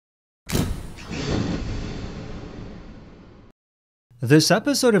This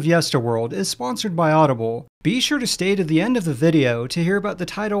episode of Yesterworld is sponsored by Audible. Be sure to stay to the end of the video to hear about the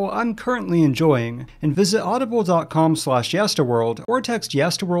title I'm currently enjoying, and visit audible.com/yesterworld or text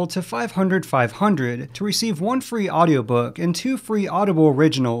Yesterworld to 500-500 to receive 1 free audiobook and 2 free Audible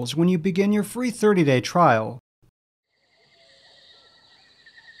originals when you begin your free 30-day trial.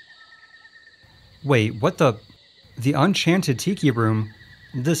 Wait, what the? The Enchanted Tiki Room?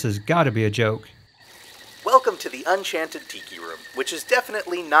 This has gotta be a joke. Welcome to the Enchanted Tiki Room, which is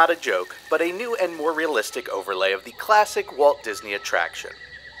definitely not a joke, but a new and more realistic overlay of the classic Walt Disney attraction.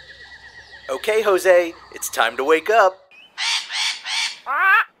 Okay, Jose, it's time to wake up.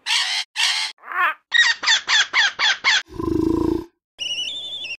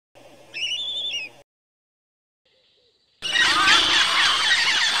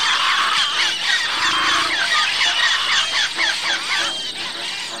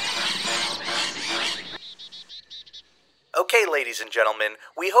 Okay, ladies and gentlemen,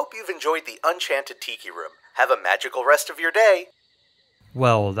 we hope you've enjoyed the Enchanted Tiki Room. Have a magical rest of your day.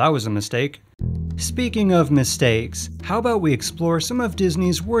 Well, that was a mistake. Speaking of mistakes, how about we explore some of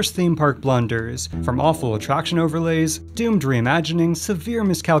Disney's worst theme park blunders, from awful attraction overlays, doomed reimaginings, severe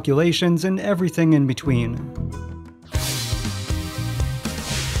miscalculations, and everything in between.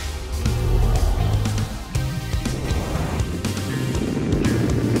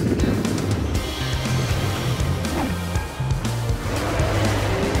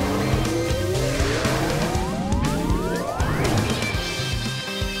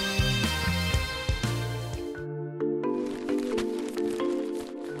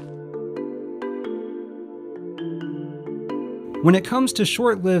 When it comes to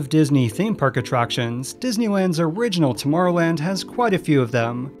short-lived Disney theme park attractions, Disneyland's original Tomorrowland has quite a few of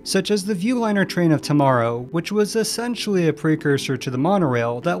them, such as the Viewliner Train of Tomorrow, which was essentially a precursor to the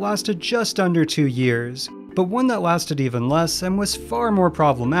monorail that lasted just under 2 years. But one that lasted even less and was far more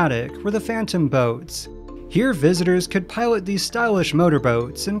problematic were the Phantom boats. Here visitors could pilot these stylish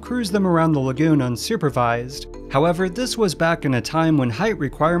motorboats and cruise them around the lagoon unsupervised. However, this was back in a time when height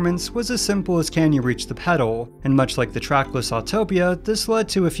requirements was as simple as can you reach the pedal, and much like the trackless Autopia, this led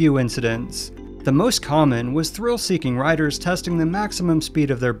to a few incidents. The most common was thrill-seeking riders testing the maximum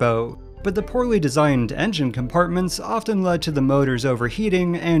speed of their boat, but the poorly designed engine compartments often led to the motors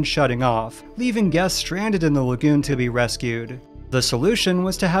overheating and shutting off, leaving guests stranded in the lagoon to be rescued. The solution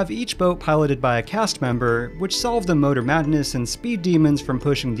was to have each boat piloted by a cast member, which solved the motor madness and speed demons from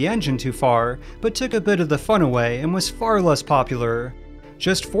pushing the engine too far, but took a bit of the fun away and was far less popular.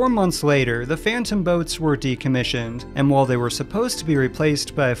 Just 4 months later, the Phantom boats were decommissioned, and while they were supposed to be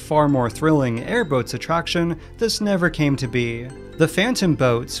replaced by a far more thrilling airboats attraction, this never came to be. The Phantom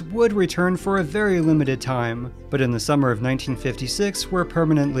boats would return for a very limited time, but in the summer of 1956 were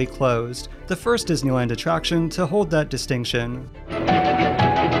permanently closed, the first Disneyland attraction to hold that distinction. Or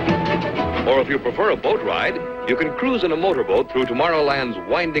if you prefer a boat ride, you can cruise in a motorboat through Tomorrowland's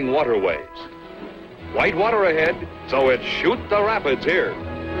winding waterways. White water ahead, so it's shoot the rapids here.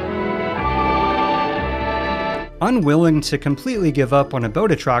 Unwilling to completely give up on a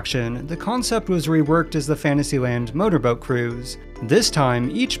boat attraction, the concept was reworked as the Fantasyland motorboat cruise. This time,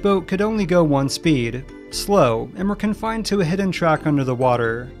 each boat could only go 1 speed, slow, and were confined to a hidden track under the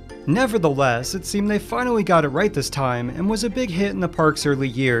water. Nevertheless, it seemed they finally got it right this time and was a big hit in the park's early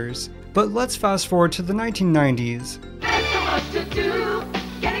years. But let's fast forward to the 1990s. There's so much to do,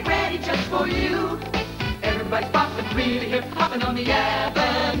 getting ready just for you. Everybody's popping, really hip hopping on the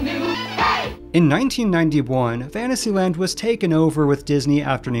avenue. Hey! In 1991, Fantasyland was taken over with Disney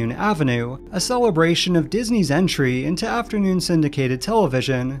Afternoon Avenue, a celebration of Disney's entry into afternoon syndicated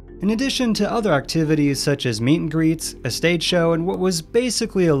television, in addition to other activities such as meet and greets, a stage show, and what was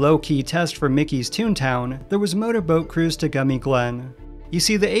basically a low-key test for Mickey's Toontown. There was a motorboat cruise to Gummi, Glen. You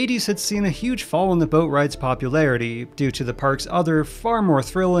see, the 80s had seen a huge fall in the boat ride's popularity due to the park's other, far more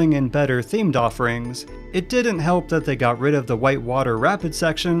thrilling and better themed offerings. It didn't help that they got rid of the whitewater rapid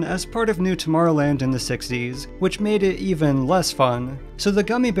section as part of New Tomorrowland in the 60s, which made it even less fun. So the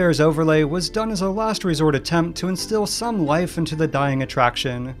Gummi Bears overlay was done as a last resort attempt to instill some life into the dying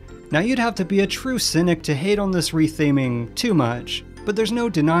attraction. Now you'd have to be a true cynic to hate on this retheming too much. But there's no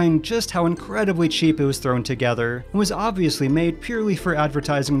denying just how incredibly cheap it was thrown together, and was obviously made purely for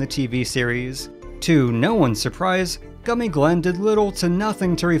advertising the TV series. To no one's surprise, Gummi Glen did little to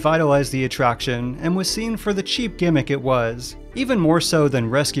nothing to revitalize the attraction, and was seen for the cheap gimmick it was. Even more so than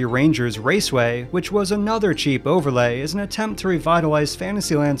Rescue Rangers Raceway, which was another cheap overlay as an attempt to revitalize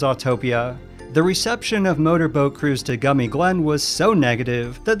Fantasyland's Autopia. The reception of Motorboat Cruise to Gummi Glen was so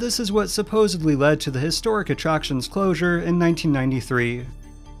negative that this is what supposedly led to the historic attraction's closure in 1993.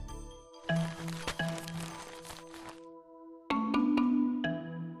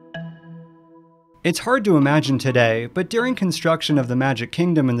 It's hard to imagine today, but during construction of the Magic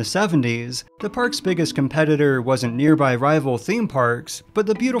Kingdom in the 70s, the park's biggest competitor wasn't nearby rival theme parks, but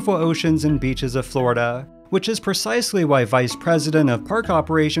the beautiful oceans and beaches of Florida, which is precisely why Vice President of Park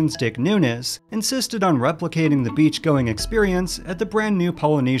Operations Dick Nunis insisted on replicating the beach-going experience at the brand new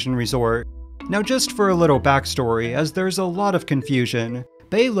Polynesian resort. Now just for a little backstory, as there's a lot of confusion,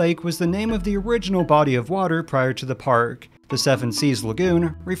 Bay Lake was the name of the original body of water prior to the park. The Seven Seas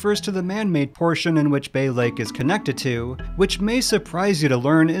Lagoon refers to the man-made portion in which Bay Lake is connected to, which may surprise you to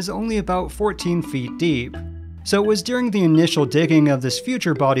learn is only about 14 feet deep. So it was during the initial digging of this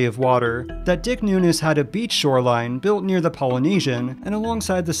future body of water that Dick Nunis had a beach shoreline built near the Polynesian and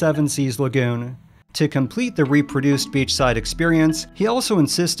alongside the Seven Seas Lagoon. To complete the reproduced beachside experience, he also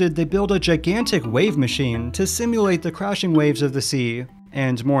insisted they build a gigantic wave machine to simulate the crashing waves of the sea,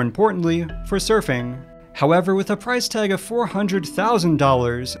 and more importantly, for surfing. However, with a price tag of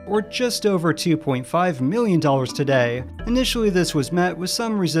 $400,000, or just over $2.5 million today, initially this was met with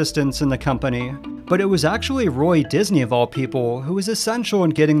some resistance in the company. But it was actually Roy Disney of all people who was essential in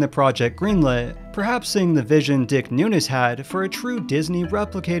getting the project greenlit, perhaps seeing the vision Dick Nunis had for a true Disney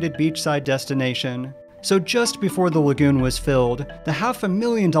replicated beachside destination. So just before the lagoon was filled, the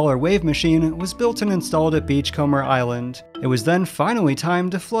 $500,000 wave machine was built and installed at Beachcomber Island. It was then finally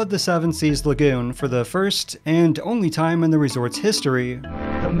time to flood the Seven Seas Lagoon for the first and only time in the resort's history.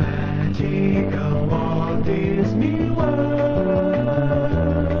 The magic of Walt Disney World.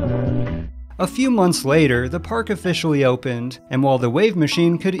 A few months later, the park officially opened, and while the wave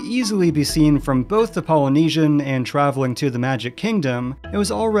machine could easily be seen from both the Polynesian and traveling to the Magic Kingdom, it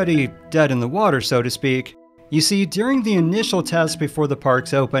was already dead in the water, so to speak. You see, during the initial test before the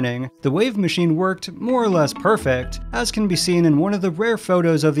park's opening, the wave machine worked more or less perfect, as can be seen in one of the rare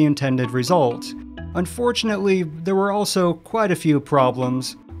photos of the intended result. Unfortunately, there were also quite a few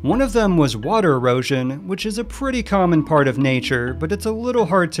problems. One of them was water erosion, which is a pretty common part of nature, but it's a little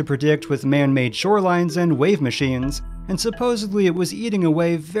hard to predict with man-made shorelines and wave machines, and supposedly it was eating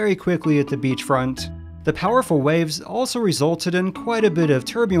away very quickly at the beachfront. The powerful waves also resulted in quite a bit of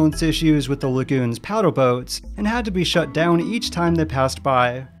turbulence issues with the lagoon's paddle boats, and had to be shut down each time they passed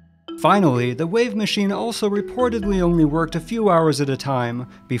by. Finally, the wave machine also reportedly only worked a few hours at a time,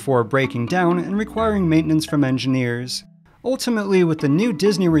 before breaking down and requiring maintenance from engineers. Ultimately, with the new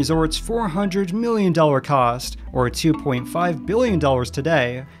Disney Resort's $400 million cost, or $2.5 billion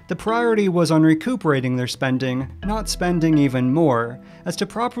today, the priority was on recuperating their spending, not spending even more, as to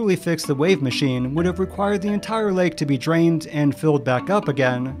properly fix the wave machine would have required the entire lake to be drained and filled back up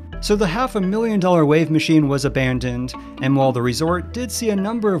again. So the $500,000 wave machine was abandoned, and while the resort did see a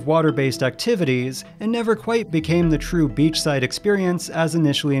number of water-based activities, it never quite became the true beachside experience as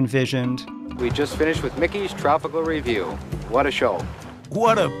initially envisioned. We just finished with Mickey's Tropical Review. What a show.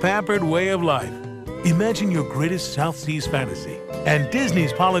 What a pampered way of life. Imagine your greatest South Seas fantasy, and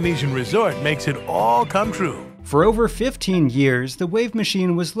Disney's Polynesian Resort makes it all come true. For over 15 years, the wave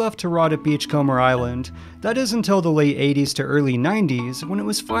machine was left to rot at Beachcomber Island. That is until the late 80s to early 90s, when it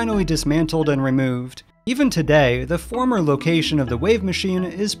was finally dismantled and removed. Even today, the former location of the wave machine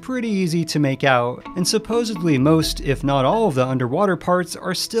is pretty easy to make out, and supposedly most, if not all of the underwater parts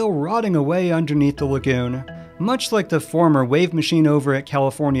are still rotting away underneath the lagoon. Much like the former wave machine over at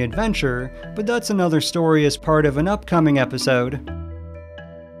California Adventure, but that's another story as part of an upcoming episode.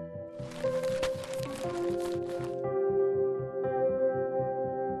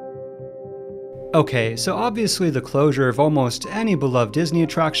 Okay, so obviously the closure of almost any beloved Disney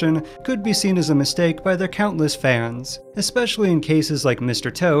attraction could be seen as a mistake by their countless fans, especially in cases like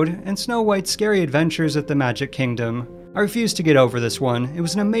Mr. Toad and Snow White's Scary Adventures at the Magic Kingdom. I refuse to get over this one. It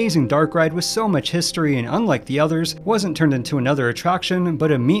was an amazing dark ride with so much history, and unlike the others, wasn't turned into another attraction,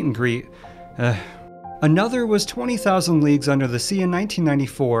 but a meet and greet. Another was 20,000 Leagues Under the Sea in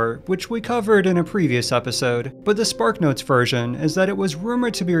 1994, which we covered in a previous episode, but the SparkNotes version is that it was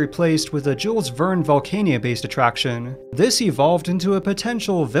rumored to be replaced with a Jules Verne Volcania-based attraction. This evolved into a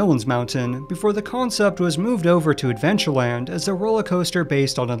potential Villains Mountain before the concept was moved over to Adventureland as a roller coaster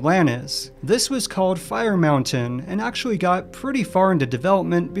based on Atlantis. This was called Fire Mountain and actually got pretty far into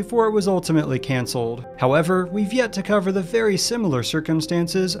development before it was ultimately cancelled. However, we've yet to cover the very similar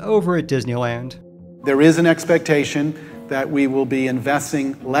circumstances over at Disneyland. There is an expectation that we will be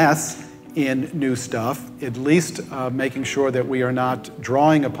investing less in new stuff, at least making sure that we are not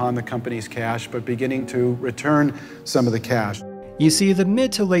drawing upon the company's cash, but beginning to return some of the cash. You see, the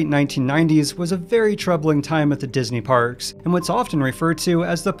mid to late 1990s was a very troubling time at the Disney parks, and what's often referred to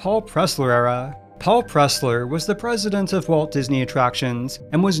as the Paul Pressler era. Paul Pressler was the president of Walt Disney Attractions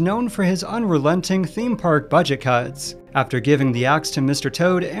and was known for his unrelenting theme park budget cuts. After giving the axe to Mr.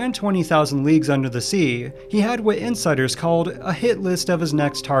 Toad and 20,000 Leagues Under the Sea, he had what insiders called a hit list of his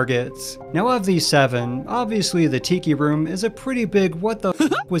next targets. Now of these 7, obviously the Tiki Room is a pretty big what the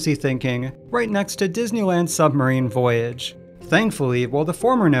f was he thinking, right next to Disneyland's Submarine Voyage. Thankfully, while the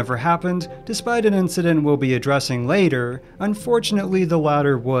former never happened, despite an incident we'll be addressing later, unfortunately the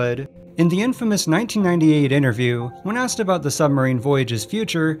latter would. In the infamous 1998 interview, when asked about the Submarine Voyage's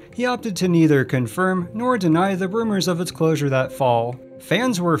future, he opted to neither confirm nor deny the rumors of its closure that fall.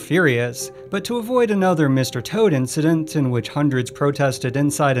 Fans were furious, but to avoid another Mr. Toad incident in which hundreds protested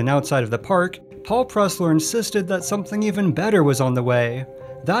inside and outside of the park, Paul Pressler insisted that something even better was on the way.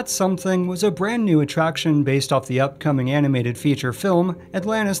 That something was a brand new attraction based off the upcoming animated feature film,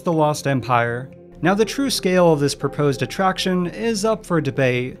 Atlantis: The Lost Empire. Now the true scale of this proposed attraction is up for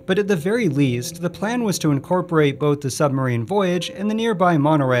debate, but at the very least, the plan was to incorporate both the Submarine Voyage and the nearby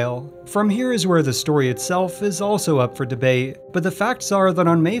monorail. From here is where the story itself is also up for debate, but the facts are that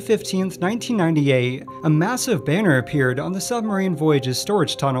on May 15, 1998, a massive banner appeared on the Submarine Voyage's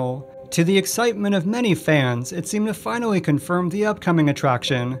storage tunnel. To the excitement of many fans, it seemed to finally confirm the upcoming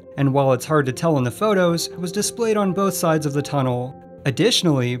attraction, and while it's hard to tell in the photos, it was displayed on both sides of the tunnel.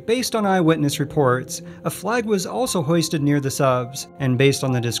 Additionally, based on eyewitness reports, a flag was also hoisted near the subs, and based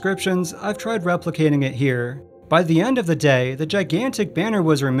on the descriptions, I've tried replicating it here. By the end of the day, the gigantic banner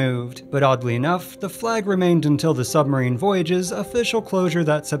was removed, but oddly enough, the flag remained until the Submarine Voyage's official closure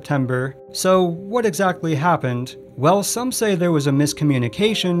that September. So, what exactly happened? Well, some say there was a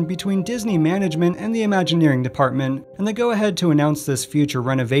miscommunication between Disney management and the Imagineering department, and the go-ahead to announce this future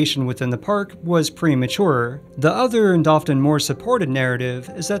renovation within the park was premature. The other and often more supported narrative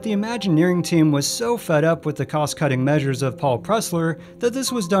is that the Imagineering team was so fed up with the cost-cutting measures of Paul Pressler that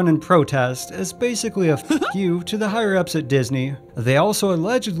this was done in protest as basically a f*** you to the higher-ups at Disney. They also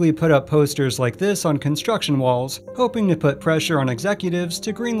allegedly put up posters like this on construction walls, hoping to put pressure on executives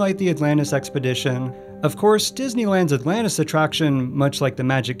to greenlight the Atlantis expedition. Of course, Disneyland's Atlantis attraction, much like the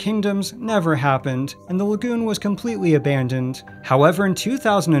Magic Kingdom's, never happened, and the lagoon was completely abandoned. However, in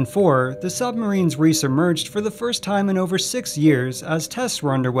 2004, the submarines resubmerged for the first time in over 6 years as tests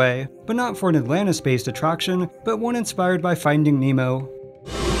were underway, but not for an Atlantis-based attraction, but one inspired by Finding Nemo.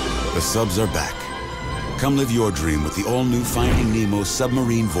 The subs are back. Come live your dream with the all-new Finding Nemo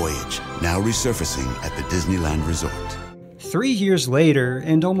Submarine Voyage, now resurfacing at the Disneyland Resort. 3 years later,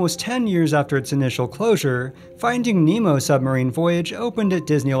 and almost 10 years after its initial closure, Finding Nemo Submarine Voyage opened at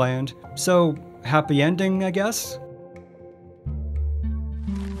Disneyland. So, happy ending, I guess?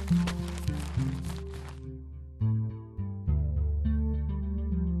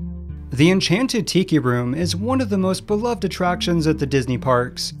 The Enchanted Tiki Room is one of the most beloved attractions at the Disney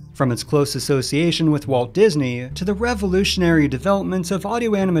parks. From its close association with Walt Disney, to the revolutionary developments of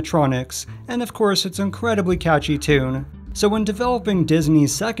audio animatronics, and of course its incredibly catchy tune. So when developing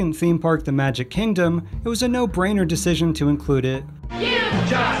Disney's second theme park, the Magic Kingdom, it was a no-brainer decision to include it. You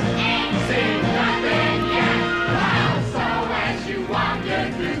just ain't seen nothing yet. Well, so as you wander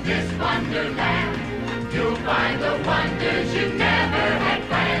through this wonderland, you'll find the wonders you never had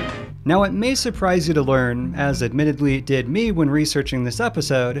planned. Now it may surprise you to learn, as admittedly it did me when researching this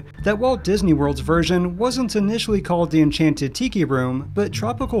episode, that Walt Disney World's version wasn't initially called the Enchanted Tiki Room, but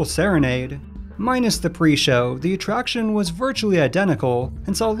Tropical Serenade. Minus the pre-show, the attraction was virtually identical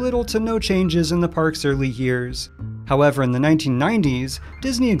and saw little to no changes in the park's early years. However, in the 1990s,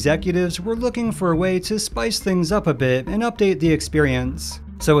 Disney executives were looking for a way to spice things up a bit and update the experience.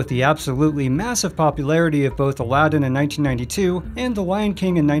 So with the absolutely massive popularity of both Aladdin in 1992 and The Lion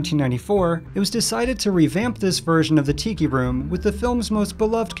King in 1994, it was decided to revamp this version of the Tiki Room with the film's most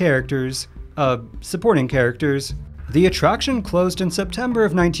beloved characters, supporting characters. The attraction closed in September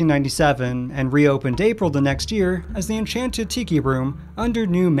of 1997 and reopened April the next year as the Enchanted Tiki Room under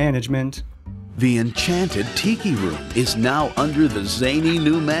new management. The Enchanted Tiki Room is now under the zany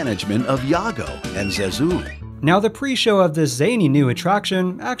new management of Iago and Zezou. Now the pre-show of this zany new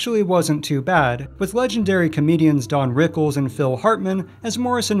attraction actually wasn't too bad, with legendary comedians Don Rickles and Phil Hartman as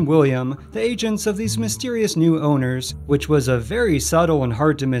Morris and William, the agents of these mysterious new owners, which was a very subtle and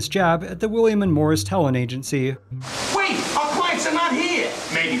hard to miss jab at the William and Morris talent agency. Wait, our clients are not here.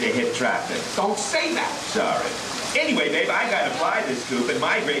 Maybe they hit traffic. Don't say that. Sorry. Anyway, babe, I gotta fly this scoop and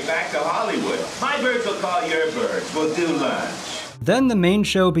migrate back to Hollywood. My birds will call your birds. We'll do lunch. Then the main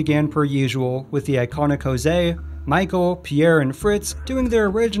show began per usual, with the iconic Jose, Michael, Pierre, and Fritz doing their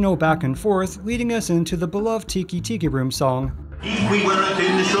original back and forth, leading us into the beloved Tiki Room song. If we were to do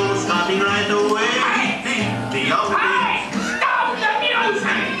the show starting right away, the Hey, stop the music!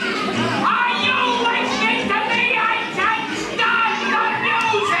 Are you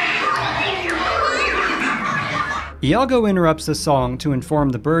Iago interrupts the song to inform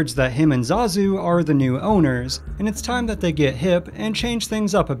the birds that him and Zazu are the new owners, and it's time that they get hip and change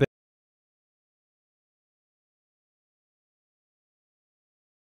things up a bit.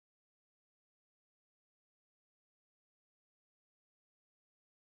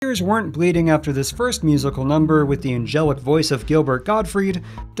 Ears weren't bleeding after this first musical number with the angelic voice of Gilbert Gottfried.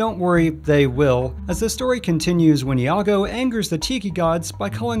 Don't worry, they will, as the story continues when Iago angers the Tiki gods by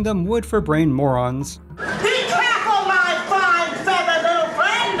calling them wood-for-brain morons. Be careful, my fine feathered little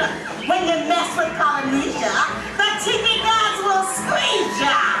friend! When you mess with Polynesia, the Tiki gods will squeeze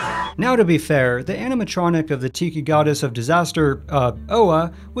ya! Now to be fair, the animatronic of the Tiki goddess of disaster,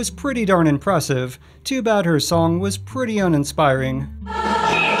 Oa, was pretty darn impressive. Too bad her song was pretty uninspiring.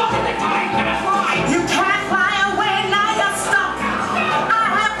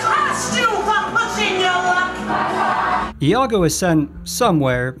 Iago is sent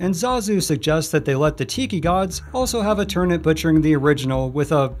somewhere, and Zazu suggests that they let the Tiki gods also have a turn at butchering the original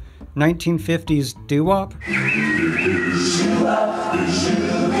with a 1950s doo-wop.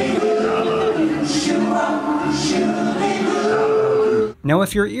 Now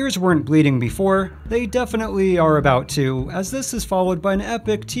if your ears weren't bleeding before, they definitely are about to, as this is followed by an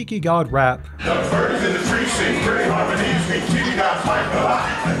epic Tiki god rap. The birds in the trees sing great harmonies, make Tiki gods fight the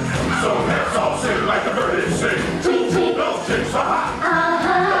light. So let's all sing like the birds sing.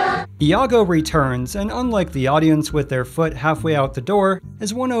 Iago returns, and unlike the audience with their foot halfway out the door,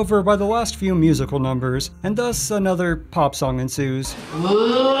 is won over by the last few musical numbers, and thus another pop song ensues.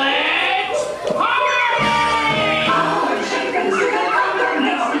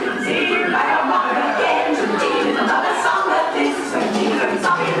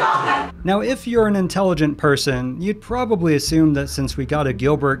 Now if you're an intelligent person, you'd probably assume that since we got a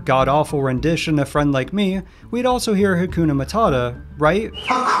Gilbert god-awful rendition of Friend Like Me, we'd also hear Hakuna Matata, right?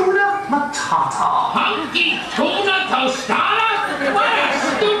 Hakuna Matata. Hunky tuna tostada? What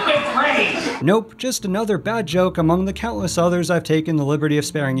a stupid phrase! Nope, just another bad joke among the countless others I've taken the liberty of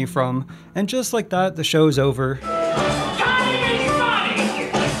sparing you from. And just like that, the show's over.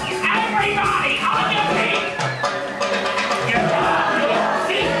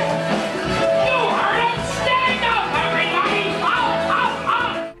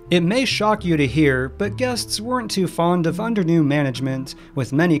 It may shock you to hear, but guests weren't too fond of under new management,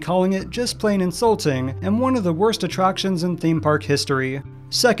 with many calling it just plain insulting and one of the worst attractions in theme park history.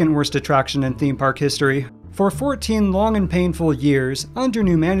 Second worst attraction in theme park history. For 14 long and painful years, under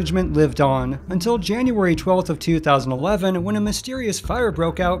new management lived on, until January 12th of 2011 when a mysterious fire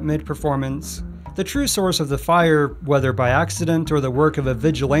broke out mid-performance. The true source of the fire, whether by accident or the work of a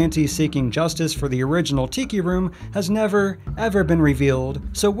vigilante seeking justice for the original Tiki Room, has never, ever been revealed,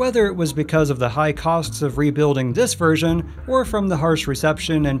 so whether it was because of the high costs of rebuilding this version, or from the harsh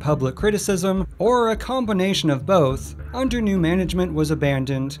reception and public criticism, or a combination of both, under new management was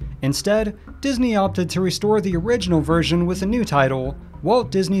abandoned. Instead, Disney opted to restore the original version with a new title, Walt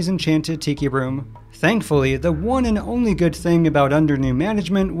Disney's Enchanted Tiki Room. Thankfully, the one and only good thing about under new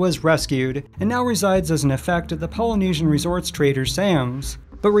management was rescued, and now resides as an effect at the Polynesian Resort's Trader Sam's.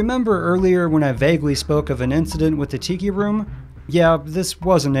 But remember earlier when I vaguely spoke of an incident with the Tiki Room? Yeah, this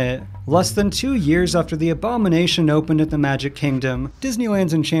wasn't it. Less than 2 years after the abomination opened at the Magic Kingdom,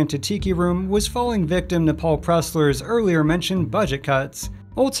 Disneyland's Enchanted Tiki Room was falling victim to Paul Pressler's earlier mentioned budget cuts.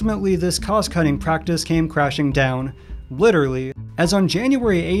 Ultimately, this cost-cutting practice came crashing down. Literally, as on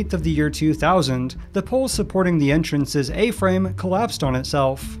January 8th of the year 2000, the pole supporting the entrance's A-frame collapsed on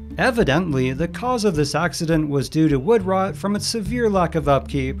itself. Evidently, the cause of this accident was due to wood rot from its severe lack of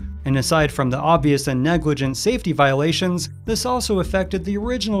upkeep. And aside from the obvious and negligent safety violations, this also affected the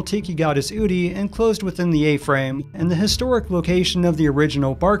original Tiki Goddess Udi enclosed within the A-frame, and the historic location of the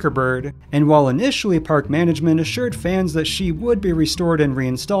original Barker bird. And while initially park management assured fans that she would be restored and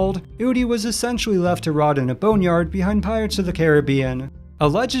reinstalled, Udi was essentially left to rot in a boneyard behind Pirates of the Caribbean.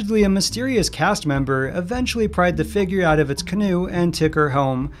 Allegedly, a mysterious cast member eventually pried the figure out of its canoe and took her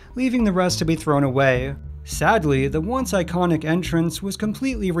home, leaving the rest to be thrown away. Sadly, the once iconic entrance was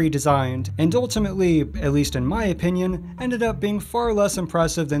completely redesigned, and ultimately, at least in my opinion, ended up being far less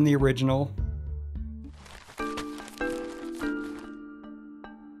impressive than the original.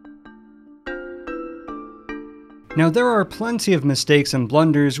 Now there are plenty of mistakes and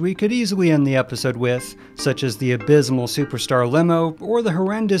blunders we could easily end the episode with, such as the abysmal superstar limo or the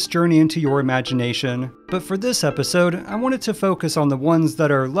horrendous journey into your imagination. But for this episode, I wanted to focus on the ones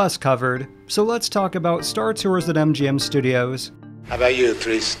that are less covered, so let's talk about Star Tours at MGM Studios. How about you,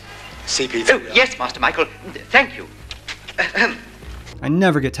 Therese? CP3? Oh, yes, Master Michael. Thank you. I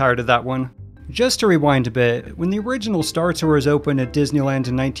never get tired of that one. Just to rewind a bit, when the original Star Tours opened at Disneyland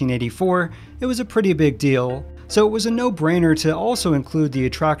in 1984, it was a pretty big deal. so it was a no-brainer to also include the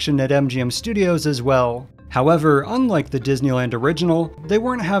attraction at MGM Studios as well. However, unlike the Disneyland original, they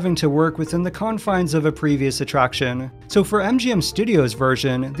weren't having to work within the confines of a previous attraction. So for MGM Studios'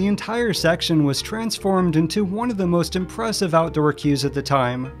 version, the entire section was transformed into one of the most impressive outdoor queues at the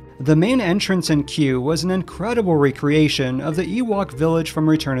time. The main entrance and queue was an incredible recreation of the Ewok village from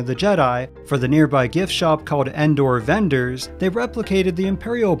Return of the Jedi. For the nearby gift shop called Endor Vendors, they replicated the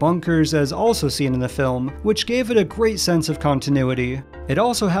Imperial bunkers as also seen in the film, which gave it a great sense of continuity. It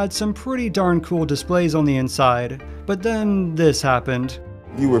also had some pretty darn cool displays on the inside, but then this happened.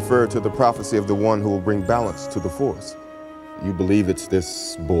 You refer to the prophecy of the one who will bring balance to the Force. You believe it's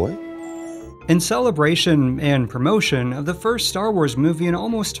this boy? In celebration and promotion of the first Star Wars movie in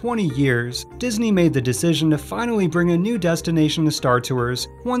almost 20 years, Disney made the decision to finally bring a new destination to Star Tours,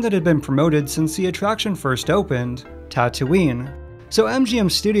 one that had been promoted since the attraction first opened, Tatooine. So MGM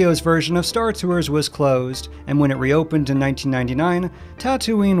Studios' version of Star Tours was closed, and when it reopened in 1999,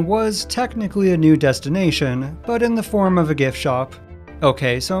 Tatooine was technically a new destination, but in the form of a gift shop.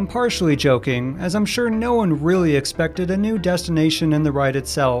 Okay, so I'm partially joking, as I'm sure no one really expected a new destination in the ride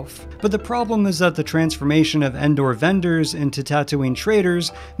itself. But the problem is that the transformation of Endor Vendors into Tatooine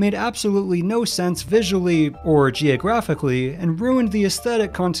Traders made absolutely no sense visually or geographically and ruined the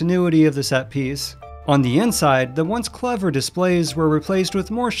aesthetic continuity of the set piece. On the inside, the once clever displays were replaced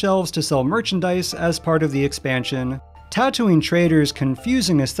with more shelves to sell merchandise as part of the expansion. Tatooine Traders'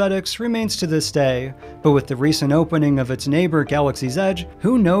 confusing aesthetics remains to this day, but with the recent opening of its neighbor Galaxy's Edge,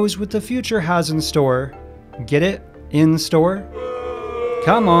 who knows what the future has in store? Get it? In store?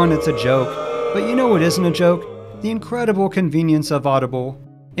 Come on, it's a joke. But you know what isn't a joke? The incredible convenience of Audible.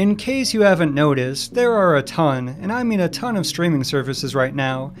 In case you haven't noticed, there are a ton, and I mean a ton of streaming services right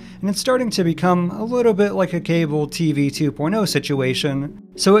now, and it's starting to become a little bit like a cable TV 2.0 situation.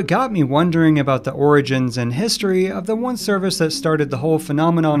 So it got me wondering about the origins and history of the one service that started the whole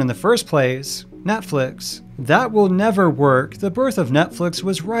phenomenon in the first place, Netflix. That will never work. The birth of Netflix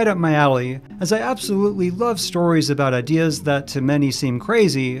was right up my alley, as I absolutely love stories about ideas that to many seem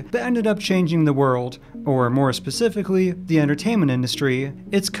crazy, but ended up changing the world, or more specifically, the entertainment industry.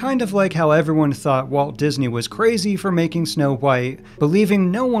 It's kind of like how everyone thought Walt Disney was crazy for making Snow White,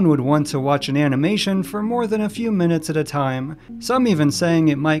 believing no one would want to watch an animation for more than a few minutes at a time, some even saying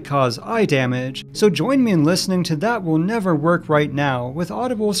it might cause eye damage. So join me in listening to That Will Never Work right now with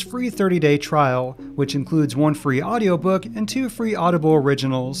Audible's free 30-day trial, which includes one free audiobook and 2 free Audible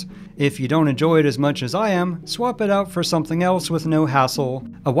originals. If you don't enjoy it as much as I am, swap it out for something else with no hassle.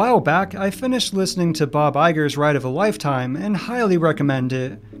 A while back, I finished listening to Bob Iger's Ride of a Lifetime and highly recommend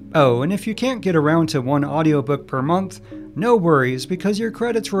it. Oh, and if you can't get around to one audiobook per month, no worries, because your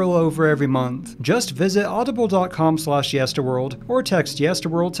credits roll over every month. Just visit audible.com/yesterworld or text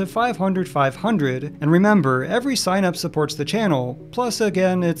Yesterworld to 500-500. And remember, every sign-up supports the channel. Plus,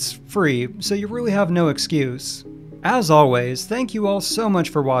 again, it's free, so you really have no excuse. As always, thank you all so much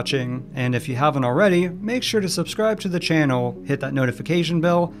for watching, and if you haven't already, make sure to subscribe to the channel, hit that notification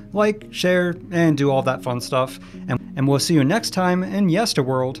bell, like, share, and do all that fun stuff. And we'll see you next time in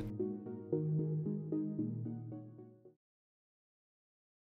Yesterworld.